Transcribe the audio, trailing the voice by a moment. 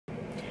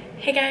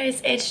Hey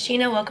guys, it's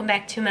Gina. Welcome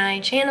back to my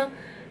channel.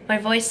 My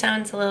voice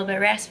sounds a little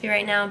bit raspy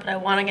right now, but I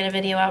want to get a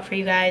video out for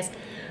you guys.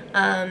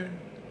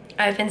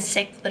 I've been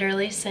sick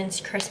literally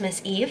since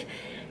Christmas Eve.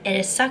 It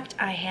has sucked.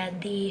 I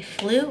had the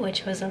flu,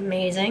 which was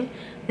amazing.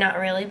 Not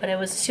really, but it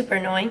was super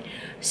annoying.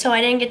 So I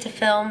didn't get to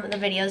film the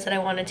videos that I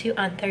wanted to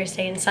on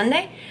Thursday and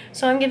Sunday.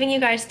 So I'm giving you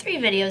guys 3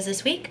 videos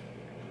this week.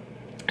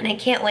 And I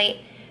can't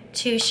wait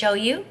to show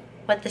you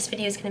what this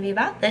video is going to be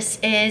about. This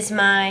is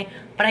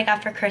what I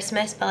got for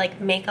Christmas, but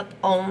like makeup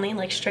only,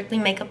 like strictly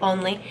makeup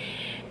only.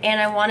 And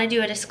I want to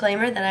do a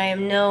disclaimer that I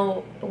am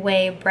no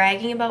way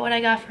bragging about what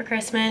I got for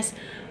Christmas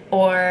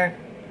or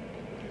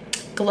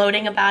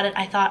gloating about it.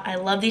 I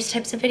love these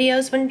types of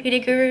videos when beauty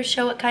gurus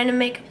show what kind of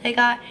makeup they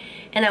got,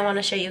 and I want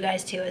to show you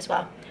guys too as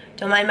well.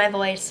 Don't mind my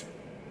voice.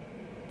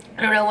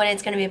 I don't know when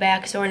it's going to be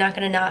back, so we're not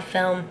going to not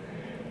film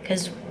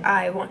because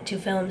I want to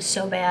film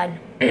so bad.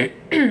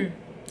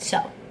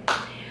 So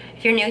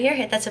if you're new here,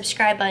 hit that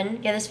subscribe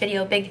button, give this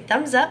video a big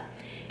thumbs up,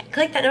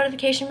 click that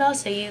notification bell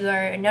so you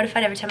are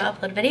notified every time I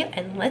upload a video,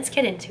 and let's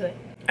get into it.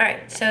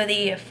 Alright, so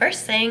the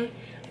first thing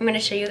I'm going to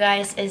show you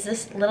guys is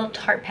this little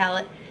Tarte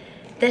palette.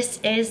 This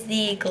is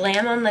the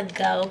Glam on the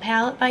Go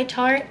palette by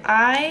Tarte.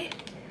 I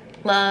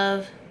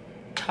love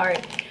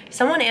Tarte.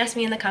 Someone asked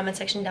me in the comment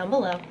section down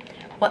below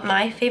what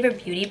my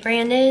favorite beauty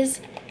brand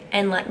is,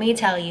 and let me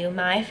tell you,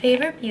 my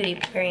favorite beauty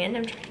brand,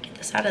 I'm trying to get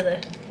this out of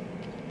the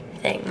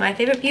thing. My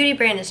favorite beauty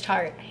brand is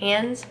Tarte.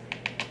 Hands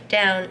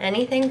down.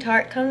 Anything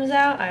Tarte comes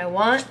out, I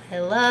want, I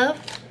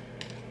love.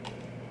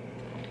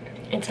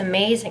 It's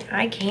amazing.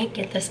 I can't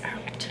get this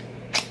out.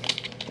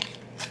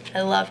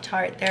 I love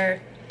Tarte.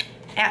 They're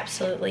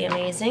absolutely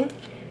amazing.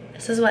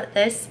 This is what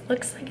this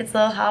looks like. It's a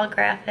little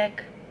holographic.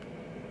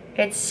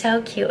 It's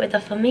so cute with the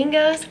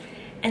flamingos.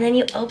 And then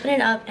you open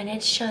it up and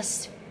it's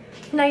just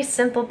nice,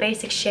 simple,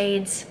 basic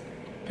shades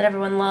that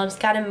everyone loves.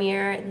 Got a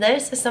mirror.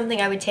 This is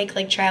something I would take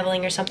like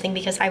traveling or something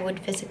because I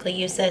would physically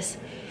use this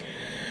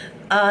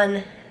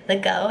on the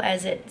go,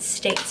 as it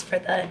states for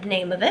the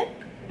name of it.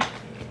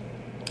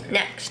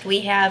 Next,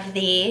 we have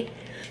the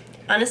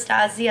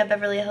Anastasia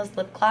Beverly Hills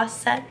lip gloss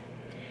set.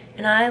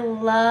 And I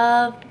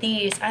love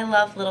these. I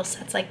love little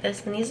sets like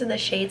this. And these are the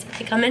shades that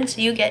they come in.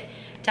 So you get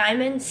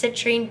Diamond,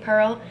 Citrine,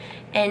 Pearl,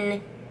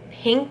 and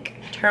Pink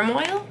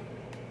Turmoil,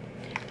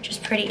 which is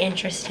pretty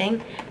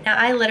interesting. Now,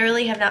 I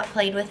literally have not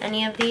played with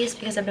any of these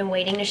because I've been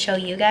waiting to show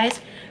you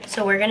guys.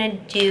 So we're going to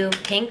do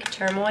Pink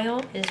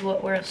Turmoil is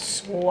what we're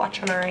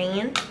swatch on our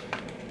hand.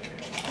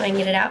 So I can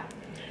get it out.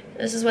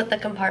 This is what the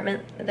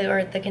compartment,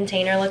 or the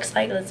container looks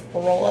like. Let's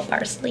roll up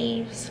our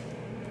sleeves.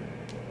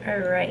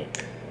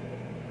 Alright.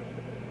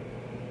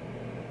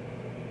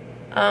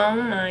 Oh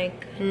my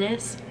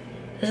goodness.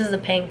 This is the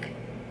pink.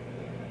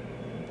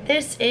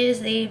 This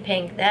is the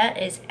pink.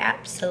 That is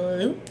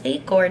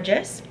absolutely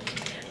gorgeous.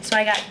 So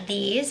I got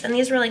these, and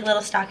these were like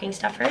little stocking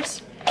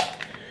stuffers.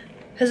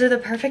 Those are the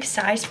perfect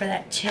size for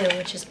that too,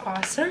 which is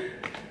awesome.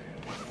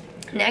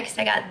 Next,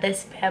 I got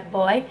this bad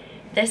boy.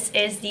 This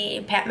is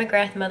the Pat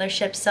McGrath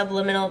Mothership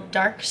Subliminal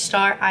Dark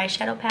Star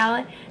Eyeshadow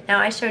Palette. Now,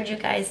 I showed you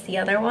guys the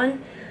other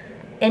one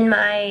in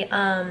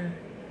my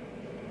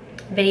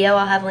video.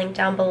 I'll have a link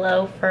down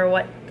below for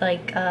what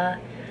like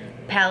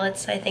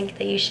palettes I think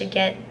that you should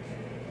get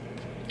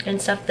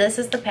and stuff. This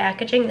is the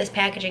packaging. This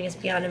packaging is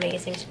beyond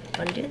amazing. So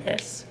you undo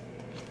this,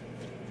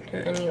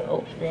 and then you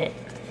open it,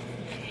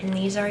 and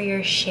these are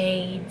your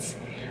shades.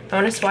 I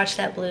want to swatch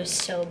that blue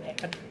so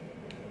bad,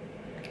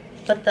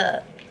 but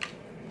the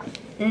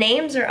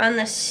names are on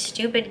this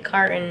stupid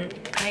carton.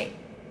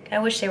 I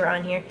wish they were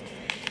on here.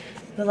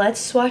 But let's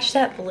swatch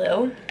that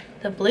blue.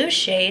 The blue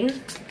shade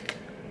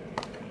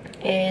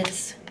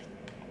is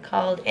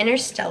called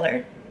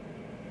Interstellar.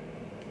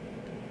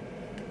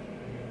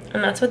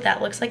 And that's what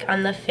that looks like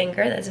on the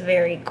finger. That's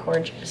very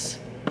gorgeous.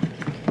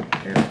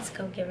 And let's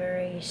go give her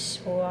a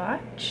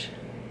swatch.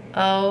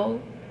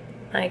 Oh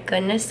my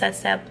goodness,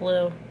 that's that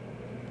blue.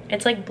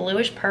 It's like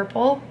bluish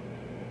purple.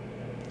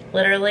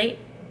 Literally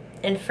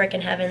in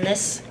frickin' heaven.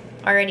 This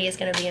already is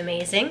going to be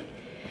amazing.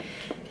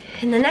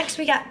 And the next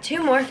we got 2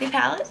 Morphe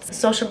palettes.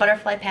 Social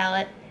Butterfly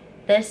palette.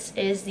 This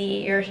is the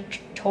Your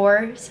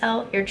True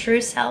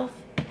Self.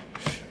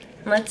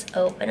 Let's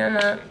open them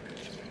up.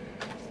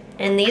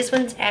 And these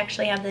ones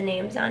actually have the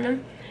names on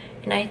them.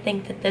 And I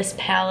think that this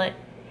palette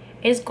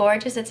is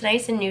gorgeous. It's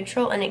nice and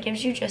neutral, and it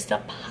gives you just a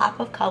pop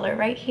of color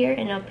right here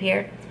and up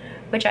here,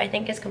 which I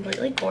think is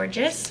completely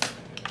gorgeous.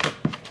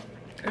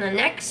 And the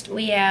next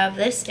we have,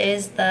 this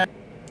is the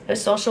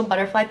Social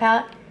Butterfly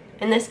palette.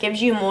 And this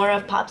gives you more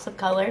of pops of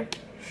color,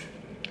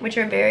 which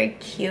are very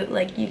cute.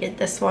 Like, you get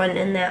this one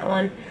and that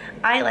one.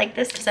 I like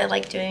this because I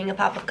like doing a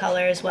pop of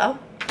color as well.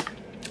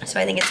 So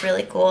I think it's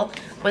really cool.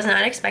 Was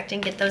not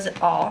expecting to get those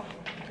at all.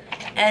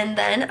 And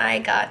then I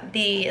got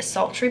the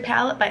Sultry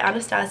palette by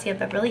Anastasia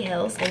Beverly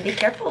Hills. And be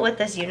careful with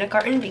this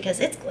unicorn because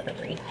it's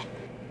glittery.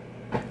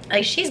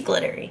 Like, she's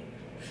glittery.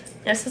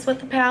 This is what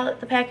the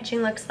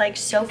packaging looks like.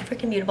 So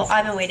freaking beautiful.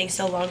 I've been waiting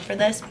so long for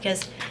this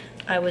because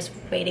I was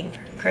waiting for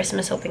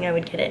Christmas hoping I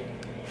would get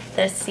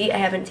it. See, I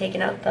haven't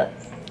taken out the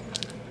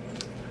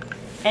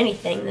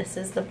anything. This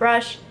is the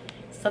brush.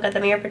 Still got the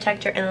mirror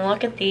protector, and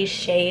look at these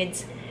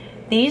shades.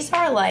 These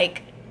are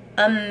like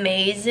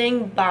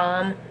amazing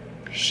bomb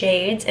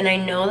shades, and I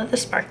know that the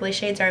sparkly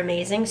shades are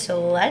amazing, so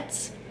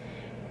let's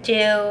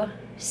do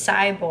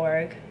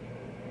Cyborg.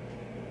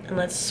 And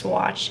let's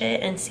swatch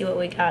it and see what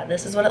we got.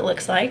 This is what it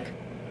looks like.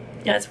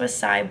 That's what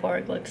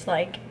Cyborg looks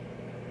like.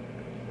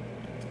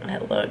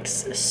 It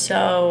looks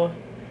so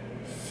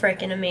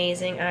freaking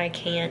amazing. I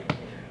can't.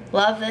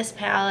 Love this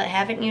palette.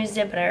 Haven't used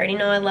it, but I already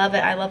know I love it.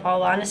 I love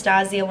all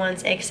Anastasia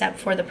ones except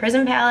for the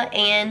Prism palette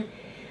and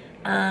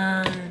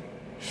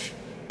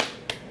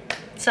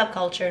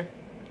Subculture.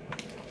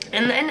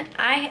 And then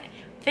I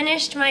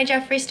finished my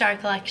Jeffree Star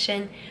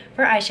collection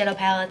for eyeshadow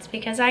palettes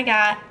because I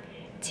got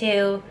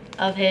two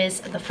of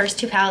the first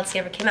two palettes he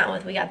ever came out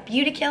with. We got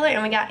Beauty Killer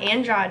and we got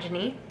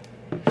Androgyny.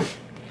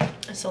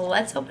 So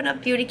let's open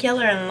up Beauty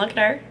Killer and look at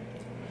her.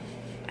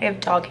 I have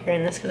dog hair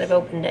in this because I've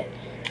opened it.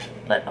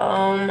 But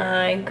oh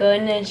my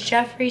goodness,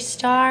 Jeffree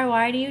Star,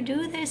 why do you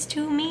do this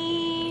to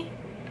me?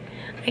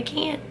 I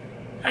can't.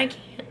 I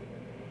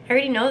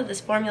already know that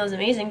this formula is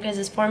amazing because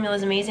this formula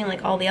is amazing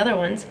like all the other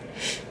ones.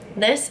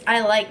 This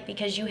I like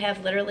because you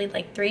have literally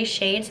like 3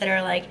 shades that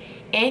are like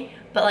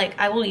but like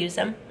I will use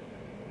them.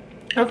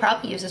 I'll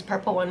probably use this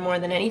purple one more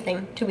than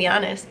anything, to be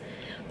honest.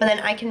 But then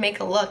I can make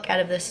a look out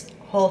of this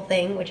whole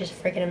thing, which is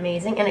freaking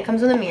amazing. And it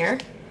comes with a mirror.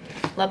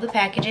 Love the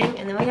packaging.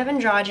 And then we have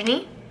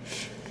Androgyny.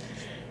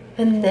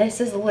 And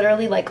this is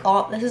literally like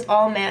this is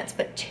all mattes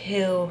but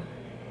 2.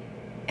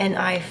 And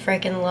I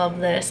freaking love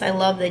this. I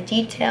love the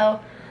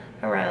detail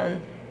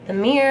around the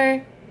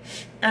mirror.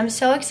 I'm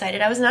so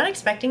excited. I was not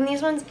expecting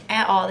these ones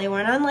at all. They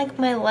weren't on like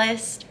my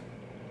list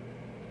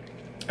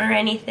or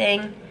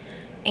anything.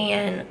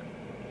 And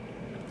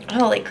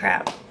holy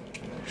crap,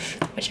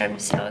 which I'm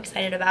so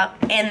excited about.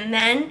 And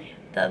then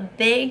the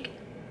big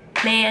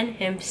man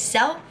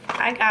himself,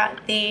 I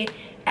got the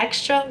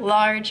extra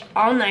large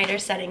all-nighter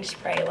setting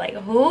spray. Like,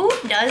 who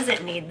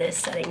doesn't need this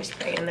setting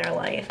spray in their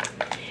life?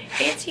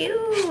 It's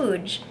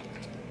huge.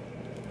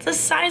 It's the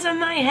size of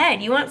my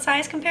head. You want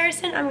size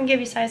comparison? I'm gonna give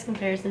you size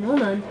comparison.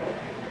 Hold on.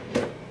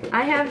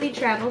 I have the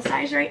travel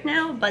size right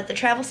now, but the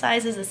travel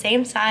size is the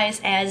same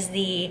size as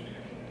the,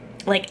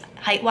 like,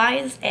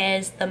 height-wise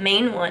as the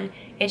main one.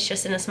 It's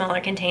just in a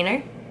smaller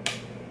container.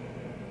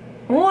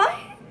 What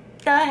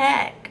the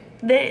heck?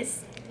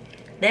 This.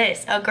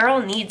 A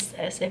girl needs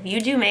this. If you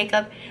do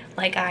makeup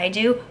like I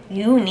do,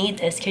 you need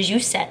this because you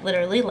set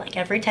literally like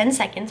every 10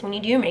 seconds when you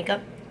do your makeup.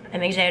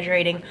 I'm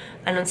exaggerating.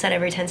 I don't set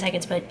every 10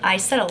 seconds, but I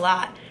set a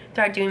lot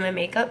throughout doing my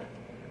makeup.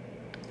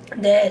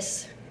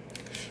 This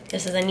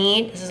is a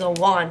need. This is a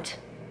want.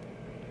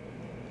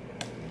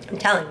 I'm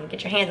telling you,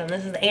 get your hands on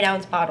this. This is the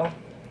 8-ounce bottle.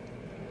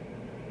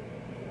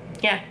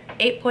 Yeah,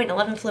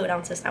 8.11 fluid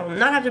ounces. I will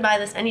not have to buy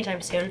this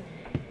anytime soon.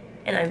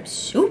 And I'm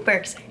super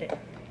excited.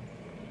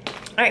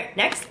 Alright,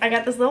 next I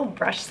got this little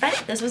brush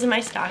set. This was in my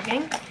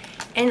stocking.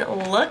 And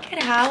look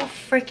at how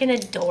freaking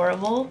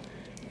adorable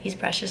these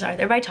brushes are.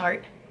 They're by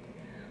Tarte.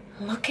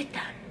 Look at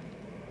them.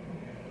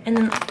 And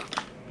then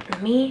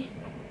let me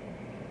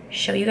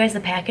show you guys the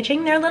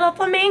packaging. They're little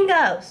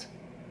flamingos.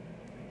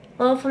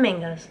 Little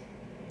flamingos.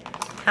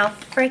 How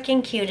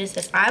freaking cute is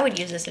this? I would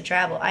use this to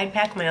travel. I'd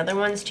pack my other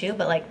ones too,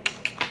 but like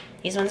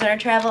these ones are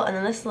travel, and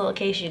then this little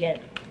case you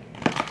get.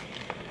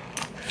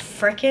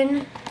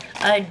 Freaking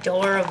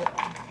adorable.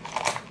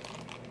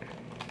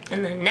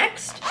 And then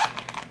next,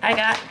 I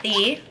got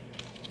the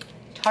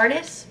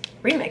Tarte's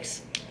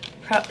Remix.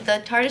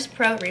 The Tarte's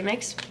Pro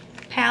Remix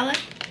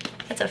palette.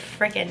 That's a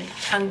freaking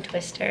tongue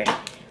twister.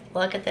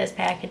 Look at this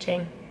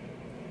packaging.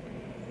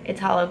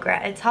 It's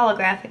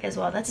holographic as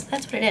well. That's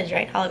what it is,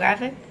 right?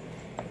 Holographic.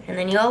 And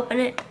then you open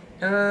it.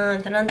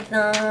 Dun, dun, dun,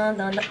 dun,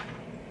 dun, dun.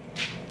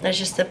 That's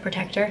just the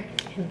protector.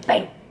 And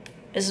bang.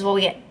 This is what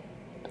we get.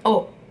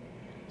 Oh,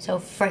 so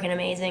freaking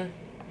amazing.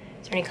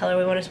 Is there any color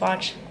we want to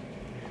swatch?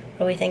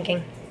 What are we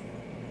thinking?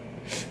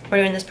 We're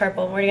doing this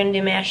purple. We're gonna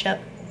do mashup.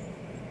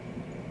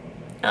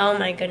 Oh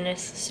my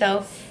goodness,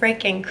 so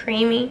freaking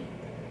creamy.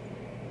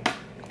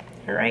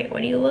 All right,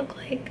 what do you look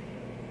like?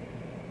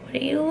 What do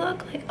you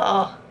look like?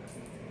 Oh,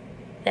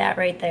 that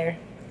right there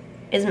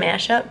is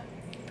mashup.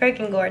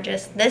 Freaking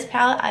gorgeous. This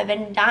palette, I've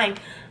been dying.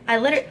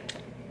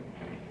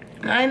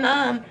 My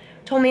mom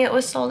told me it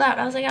was sold out.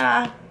 I was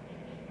like,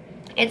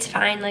 it's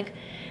fine. Like,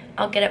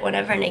 I'll get it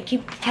whenever. And it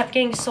kept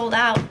getting sold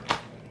out.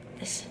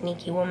 This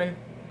sneaky woman.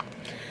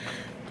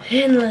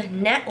 And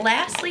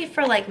lastly,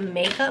 for like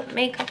makeup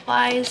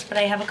wise, but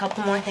I have a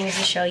couple more things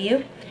to show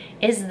you,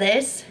 is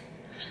this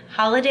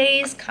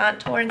Holidays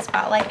Contour and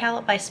Spotlight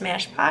Palette by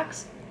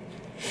Smashbox.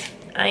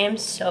 I am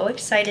so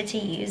excited to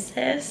use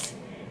this.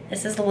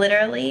 This is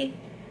literally,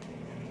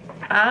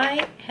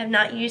 I have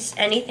not used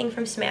anything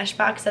from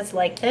Smashbox that's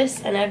like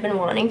this, and I've been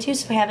wanting to,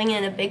 so having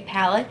it in a big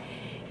palette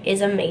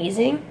is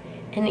amazing.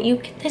 And you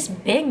get this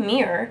big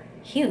mirror,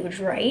 huge,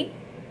 right?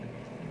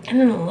 And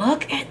then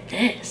look at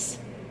this.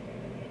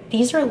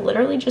 These are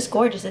literally just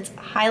gorgeous. It's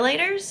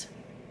highlighters,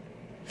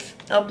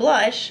 a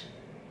blush,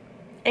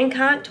 and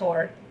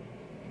contour.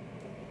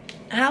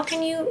 How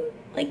can you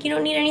Like, you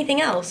don't need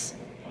anything else.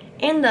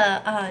 And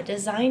the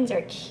designs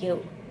are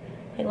cute.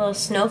 Like little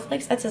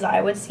snowflakes. That's as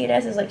I would see it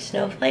as, is like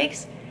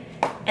snowflakes.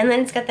 And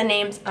then it's got the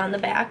names on the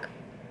back.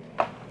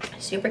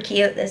 Super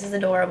cute. This is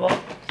adorable.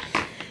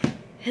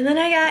 And then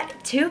I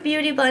got 2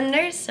 beauty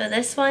blenders. So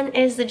this one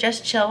is the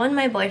Just Chill one.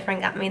 My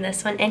boyfriend got me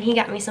this one. And he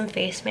got me some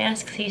face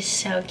masks. He's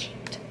so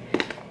cute.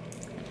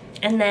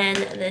 And then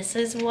this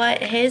is what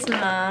his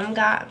mom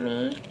got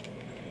me.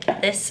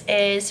 This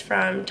is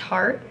from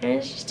Tarte. And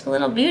it's just a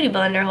little beauty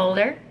blender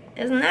holder.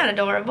 Isn't that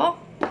adorable?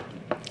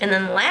 And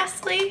then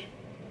lastly,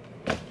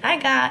 I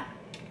got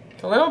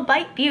the Little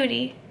Bite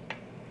Beauty.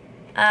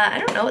 I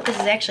don't know what this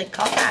is actually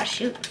called. Ah,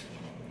 shoot.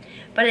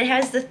 But it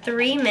has the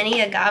 3 mini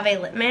agave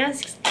lip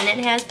masks, and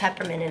it has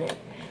peppermint in it.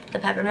 The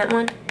peppermint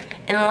one.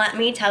 And let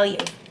me tell you,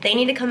 they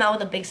need to come out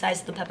with a big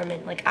size of the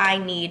peppermint. Like, I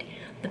need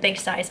the big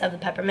size of the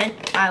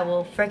peppermint. I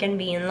will freaking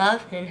be in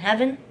love and in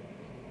heaven.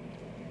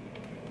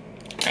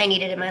 I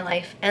need it in my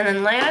life. And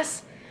then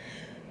last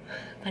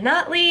but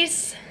not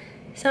least,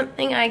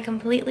 something I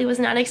completely was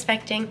not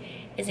expecting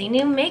is a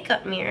new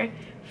makeup mirror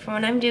for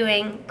when I'm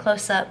doing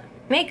close-up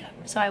makeup.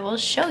 So I will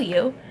show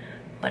you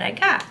what I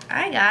got.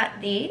 I got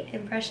the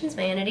Impressions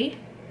Vanity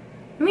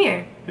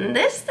mirror. And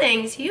this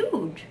thing's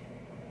huge.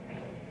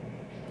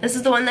 This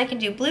is the one that can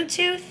do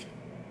Bluetooth.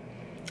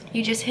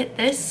 You just hit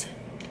this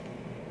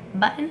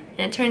button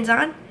and it turns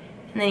on,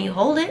 and then you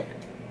hold it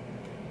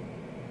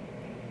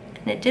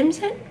and it dims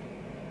it,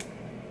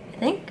 I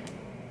think.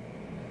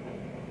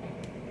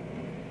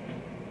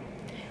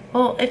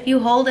 Well, if you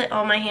hold it,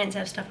 all my hands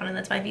have stuff on it.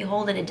 That's why if you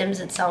hold it, it dims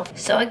itself.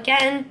 So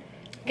again,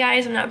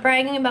 guys, I'm not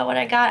bragging about what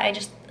I got. I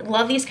just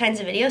love these kinds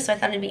of videos, so I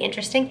thought it'd be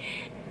interesting.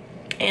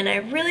 And I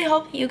really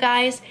hope you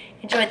guys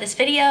enjoyed this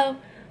video.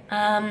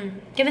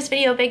 Give this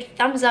video a big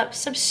thumbs up.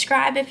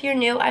 Subscribe if you're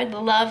new. I'd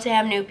love to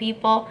have new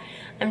people.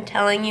 I'm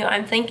telling you,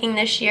 I'm thinking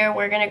this year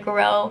we're gonna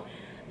grow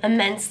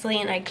immensely,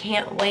 and I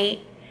can't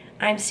wait.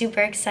 I'm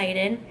super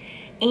excited.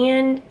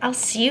 And I'll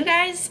see you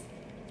guys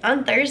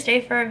on Thursday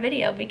for a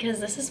video, because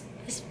this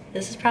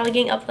is probably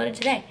getting uploaded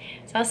today.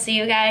 So I'll see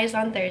you guys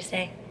on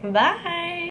Thursday. Bye.